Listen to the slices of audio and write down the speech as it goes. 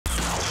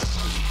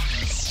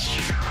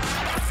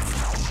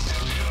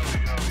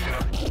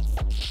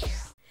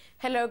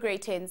Hello,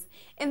 grade 10s.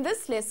 In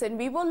this lesson,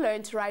 we will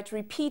learn to write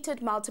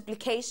repeated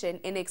multiplication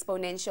in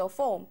exponential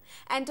form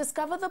and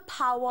discover the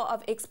power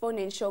of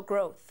exponential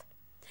growth.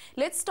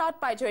 Let's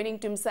start by joining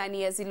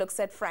Dumsani as he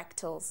looks at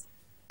fractals.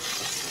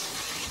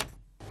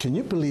 Can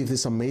you believe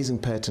this amazing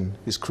pattern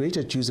is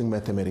created using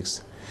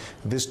mathematics?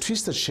 This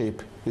twisted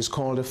shape is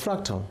called a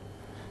fractal.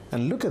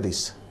 And look at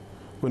this.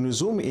 When we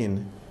zoom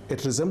in,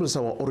 it resembles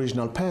our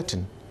original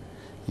pattern.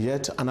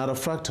 Yet another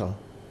fractal.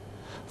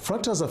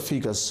 Fractals are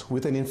figures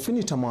with an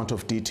infinite amount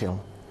of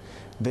detail.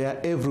 They are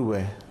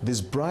everywhere,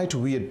 these bright,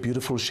 weird,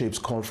 beautiful shapes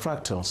called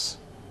fractals.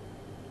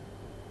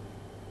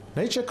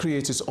 Nature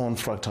creates its own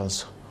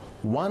fractals.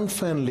 One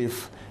fern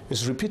leaf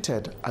is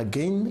repeated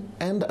again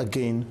and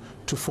again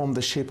to form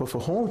the shape of a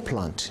whole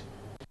plant.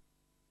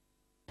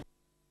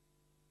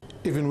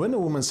 Even when a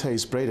woman's hair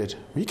is braided,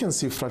 we can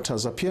see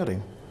fractals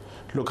appearing.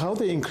 Look how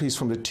they increase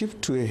from the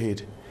tip to her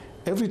head,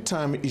 every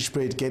time each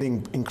braid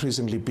getting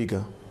increasingly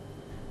bigger.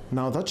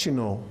 Now that you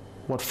know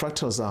what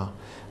fractals are,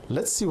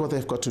 let's see what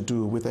they've got to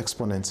do with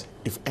exponents,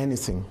 if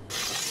anything.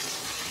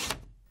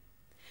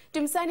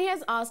 Dumsani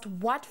has asked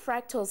what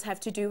fractals have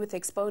to do with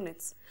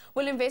exponents.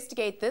 We'll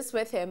investigate this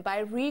with him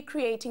by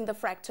recreating the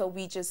fractal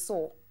we just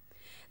saw.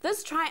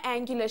 This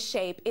triangular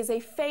shape is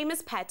a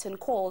famous pattern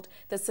called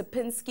the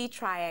Sierpinski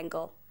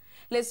triangle.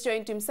 Let's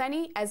join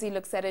Dumsani as he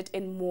looks at it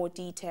in more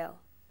detail.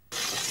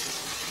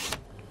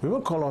 We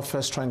will call our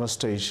first triangle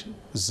stage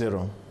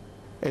 0.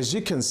 As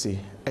you can see,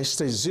 at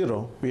stage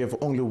 0, we have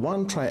only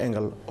one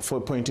triangle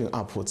pointing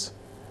upwards.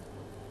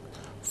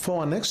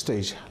 For our next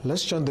stage,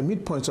 let's join the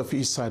midpoints of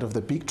each side of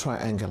the big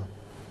triangle.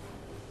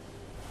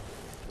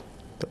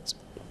 That's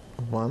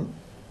 1,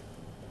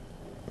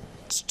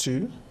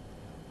 2,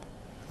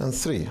 and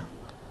 3.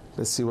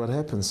 Let's see what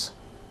happens.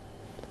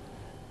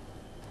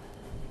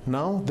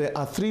 Now there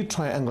are 3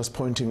 triangles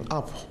pointing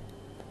up.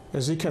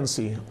 As you can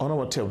see on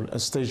our table,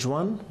 at stage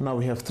 1, now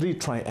we have 3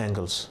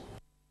 triangles.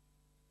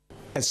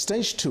 At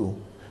stage 2,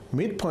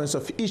 midpoints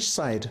of each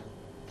side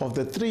of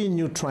the 3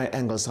 new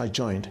triangles are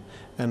joined,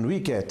 and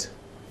we get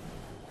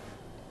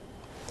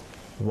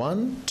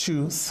 1,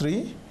 2,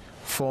 3,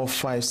 4,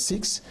 5,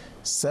 6,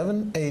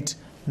 7, 8,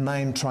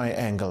 9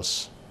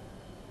 triangles.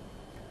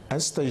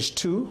 At stage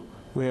 2,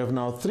 we have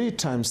now 3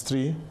 times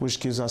 3, which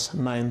gives us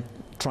 9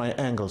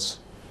 triangles.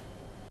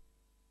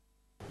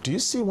 Do you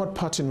see what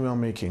pattern we are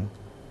making?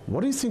 What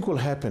do you think will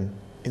happen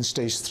in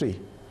stage 3?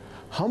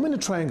 How many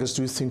triangles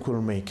do you think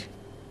we'll make?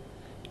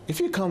 If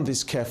you count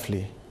this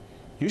carefully,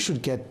 you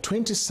should get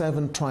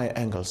 27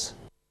 triangles.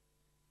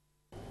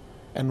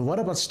 And what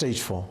about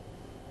stage 4?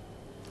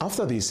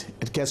 After this,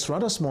 it gets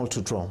rather small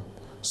to draw.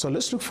 So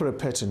let's look for a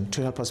pattern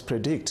to help us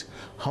predict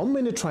how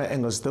many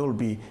triangles there will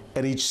be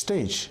at each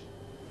stage.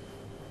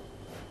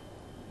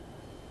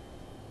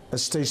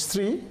 At stage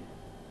 3,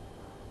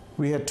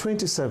 we had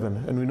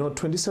 27, and we know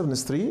 27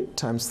 is 3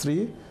 times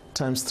 3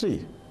 times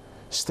 3.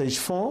 Stage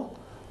 4,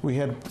 we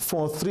had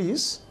 4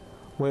 threes,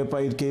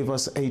 whereby it gave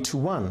us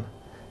 81.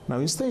 Now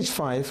in stage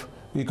 5,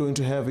 we're going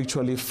to have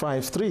actually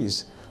 5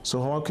 threes.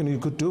 So how can we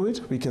do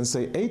it? We can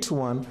say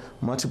 81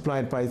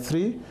 multiplied by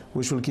 3,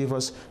 which will give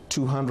us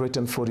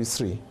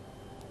 243.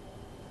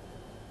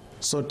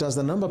 So does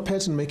the number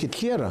pattern make it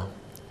clearer?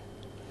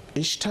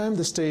 Each time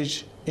the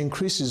stage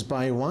increases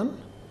by 1,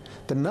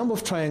 the number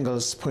of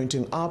triangles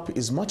pointing up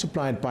is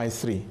multiplied by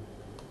 3.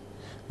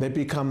 They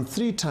become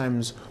 3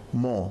 times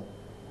more.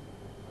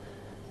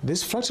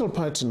 This fractal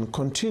pattern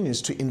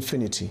continues to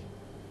infinity.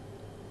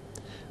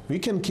 We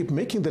can keep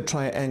making the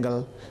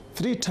triangle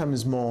 3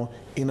 times more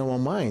in our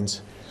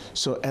minds.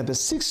 So at the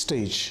 6th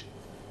stage,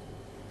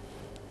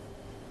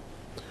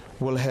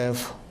 we'll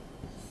have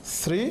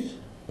 3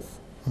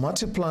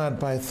 multiplied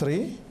by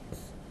 3,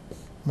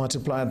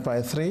 multiplied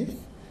by 3,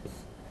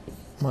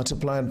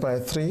 multiplied by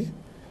 3.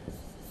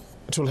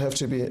 It will have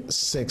to be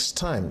 6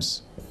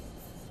 times.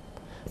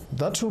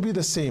 That will be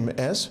the same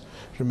as,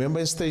 remember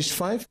in stage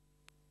 5,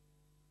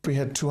 we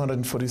had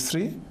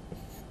 243.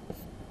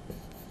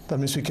 That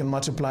means we can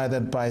multiply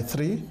that by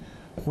 3,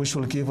 which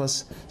will give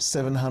us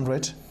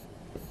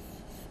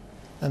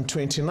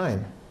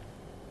 729.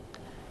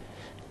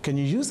 Can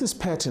you use this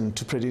pattern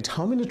to predict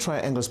how many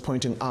triangles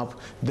pointing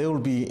up there will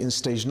be in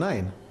stage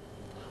 9?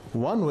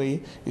 One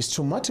way is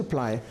to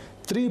multiply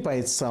 3 by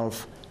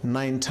itself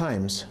 9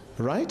 times,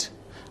 right?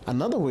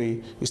 Another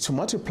way is to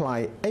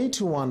multiply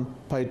 81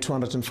 by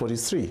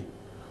 243.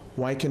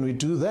 Why can we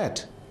do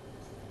that?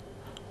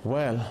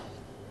 Well,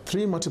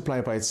 3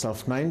 multiplied by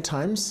itself 9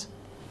 times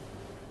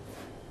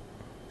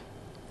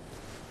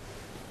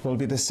will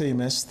be the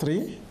same as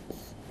 3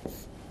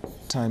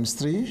 times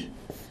 3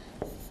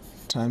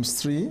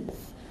 times 3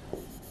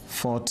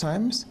 4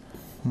 times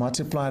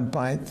multiplied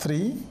by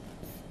 3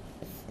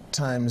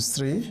 times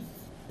 3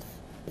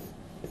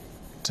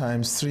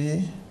 times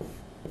 3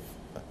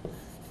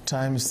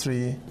 times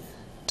 3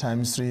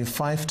 times 3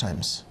 5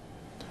 times.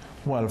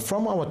 Well,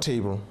 from our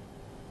table,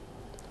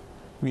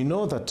 we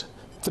know that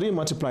 3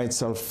 multiplied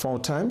itself 4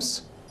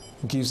 times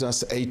gives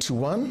us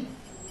 81,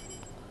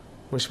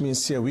 which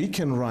means here we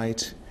can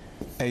write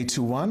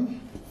 81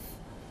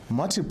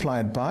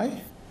 multiplied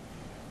by,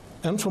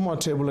 and from our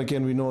table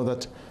again we know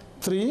that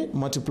 3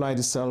 multiplied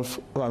itself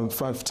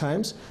 5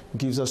 times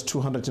gives us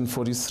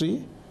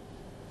 243.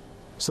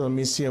 So that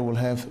means here we'll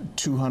have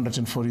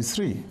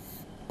 243.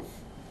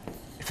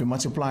 If you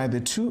multiply the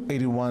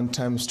 281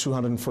 times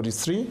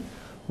 243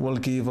 will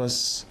give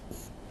us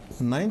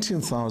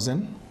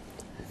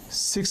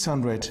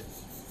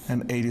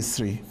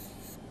 19,683.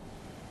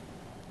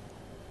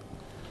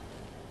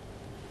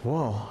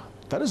 Wow,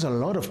 that is a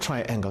lot of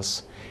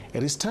triangles.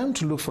 It is time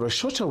to look for a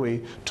shorter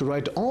way to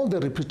write all the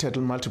repeated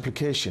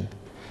multiplication.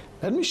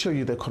 Let me show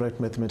you the correct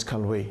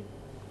mathematical way.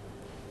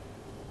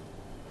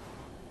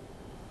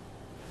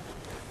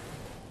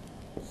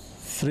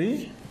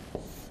 3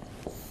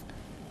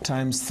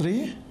 times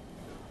 3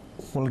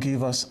 will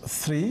give us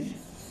 3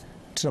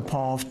 to the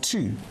power of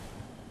 2.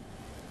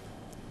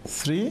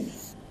 3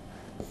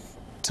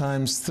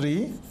 times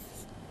 3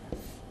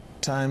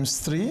 times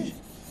 3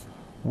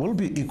 will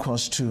be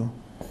equals to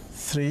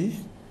 3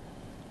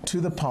 to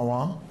the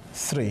power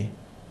 3.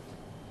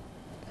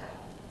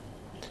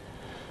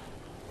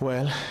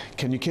 Well,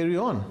 can you carry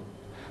on?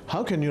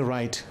 How can you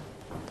write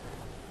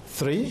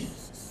 3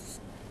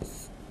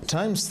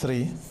 times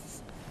 3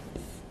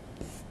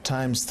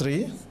 times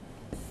 3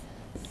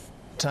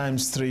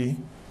 times 3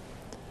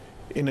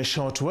 in a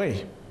short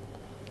way,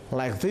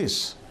 like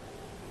this?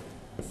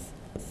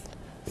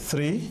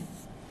 3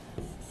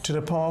 to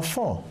the power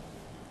 4.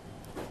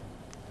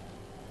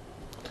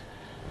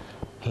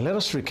 Let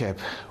us recap.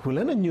 We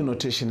learned a new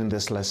notation in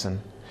this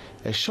lesson,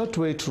 a short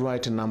way to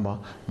write a number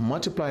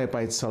multiplied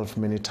by itself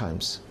many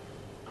times.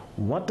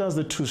 What does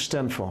the 2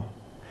 stand for?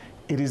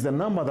 It is the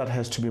number that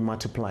has to be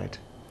multiplied.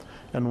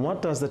 And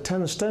what does the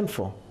 10 stand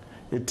for?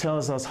 It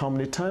tells us how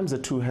many times the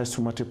 2 has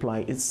to multiply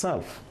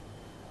itself.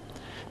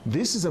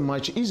 This is a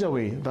much easier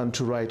way than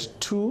to write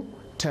 2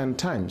 10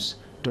 times,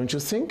 don't you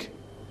think?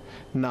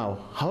 Now,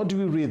 how do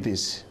we read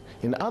this?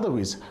 In other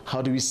words,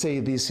 how do we say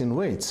this in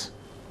weights?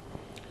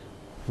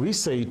 We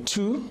say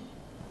 2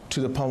 to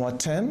the power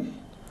 10.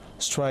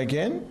 Let's try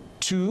again.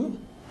 2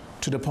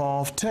 to the power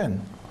of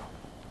 10.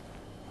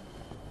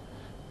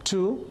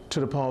 2 to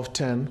the power of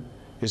 10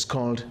 is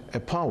called a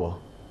power.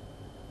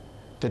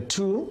 The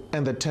 2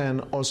 and the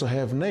 10 also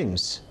have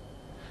names.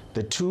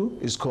 The 2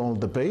 is called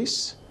the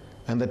base,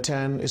 and the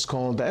 10 is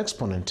called the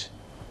exponent.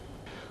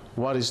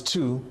 What is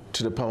 2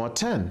 to the power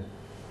 10?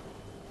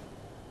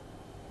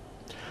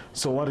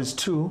 So what is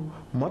 2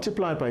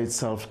 multiplied by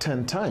itself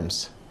 10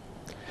 times?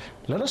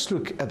 Let us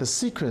look at the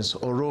sequence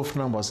or row of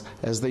numbers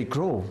as they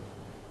grow.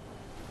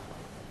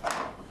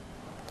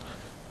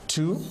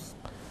 2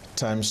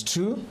 times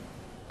 2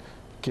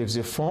 gives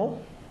you 4.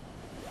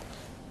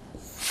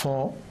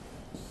 4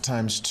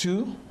 times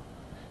 2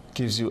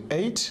 gives you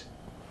 8.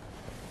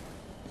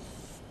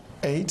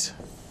 8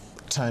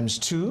 times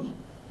 2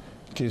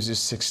 gives you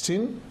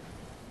 16.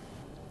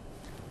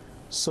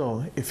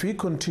 So if we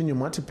continue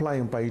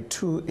multiplying by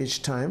 2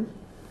 each time,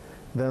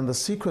 then the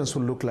sequence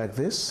will look like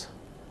this: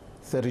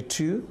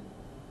 32,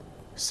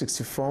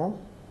 64,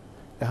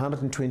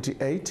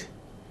 128,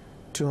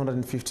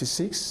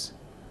 256,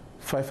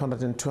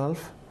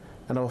 512,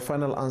 and our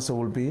final answer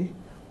will be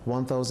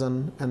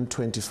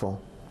 1024.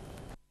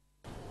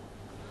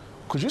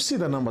 Could you see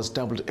the numbers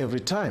doubled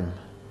every time?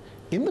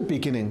 In the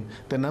beginning,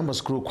 the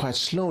numbers grew quite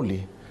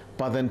slowly,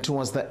 but then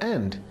towards the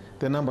end,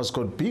 the numbers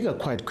got bigger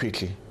quite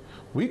quickly.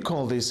 We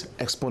call this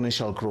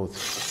exponential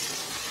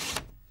growth.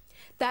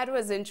 That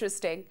was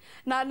interesting.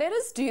 Now let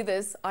us do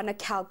this on a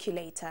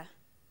calculator.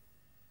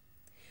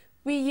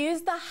 We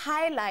use the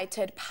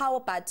highlighted power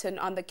button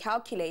on the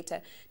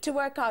calculator to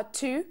work out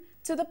 2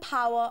 to the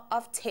power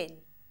of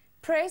 10.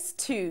 Press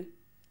 2,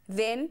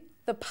 then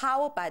the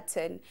power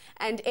button,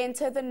 and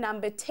enter the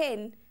number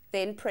 10,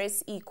 then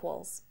press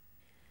equals.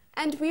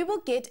 And we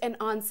will get an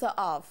answer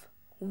of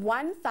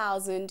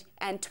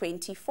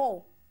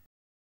 1024.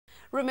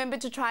 Remember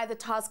to try the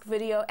task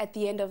video at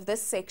the end of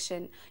this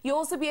section. You'll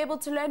also be able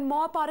to learn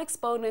more about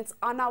exponents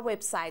on our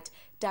website,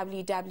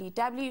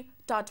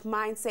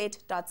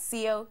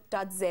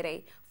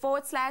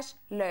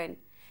 www.mindset.co.za/learn.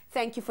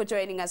 Thank you for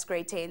joining us,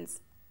 grade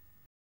 10s.